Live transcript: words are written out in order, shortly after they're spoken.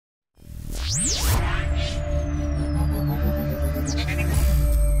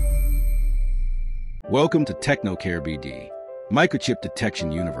Welcome to Technocarebd, Microchip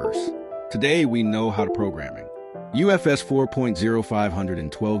Detection Universe. Today we know how to programming. UFS 4.0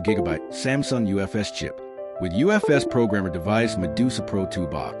 512GB Samsung UFS chip with UFS programmer device Medusa Pro 2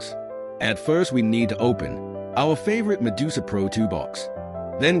 box. At first we need to open our favorite Medusa Pro 2 box.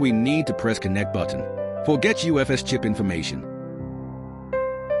 Then we need to press connect button for get UFS chip information.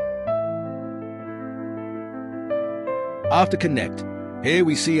 After connect, here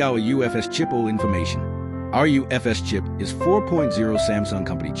we see our UFS chip all information. Our UFS chip is 4.0 Samsung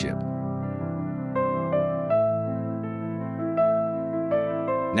company chip.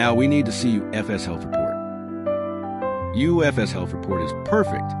 Now we need to see UFS health report. UFS health report is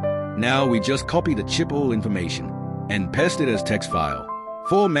perfect. Now we just copy the chip all information and paste it as text file.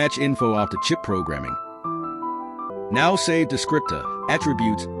 Full match info after chip programming. Now save descriptor,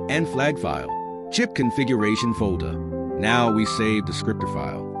 attributes, and flag file. Chip configuration folder. Now we save descriptor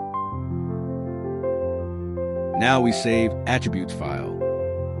file. Now we save attributes file.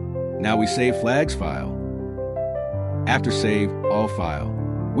 Now we save flags file. After save all file,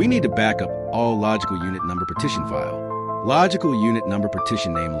 we need to back up all logical unit number partition file. Logical unit number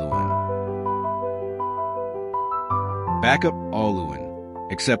partition name Lewin. Backup all Lewin,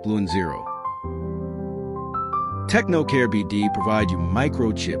 except Lewin 0. Technocarebd provide you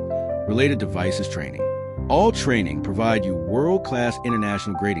microchip related devices training. All training provide you world-class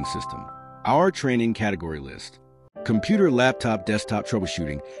international grading system. Our training category list. Computer, laptop, desktop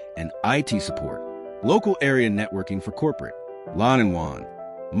troubleshooting, and IT support. Local area networking for corporate. LAN and WAN.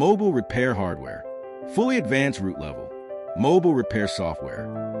 Mobile repair hardware. Fully advanced root level. Mobile repair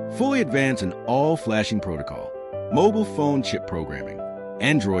software. Fully advanced in all flashing protocol. Mobile phone chip programming.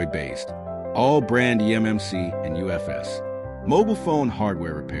 Android-based. All brand EMMC and UFS. Mobile phone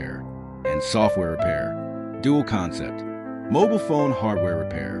hardware repair and software repair. Dual concept. Mobile phone hardware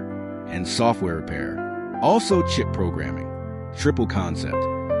repair and software repair. Also chip programming. Triple concept.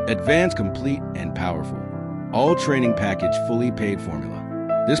 Advanced, complete, and powerful. All training package fully paid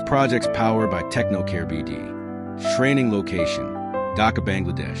formula. This project's powered by Technocarebd. Training location, Dhaka,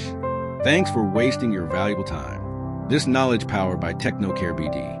 Bangladesh. Thanks for wasting your valuable time. This knowledge powered by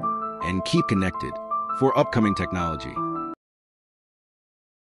Technocarebd. And keep connected for upcoming technology.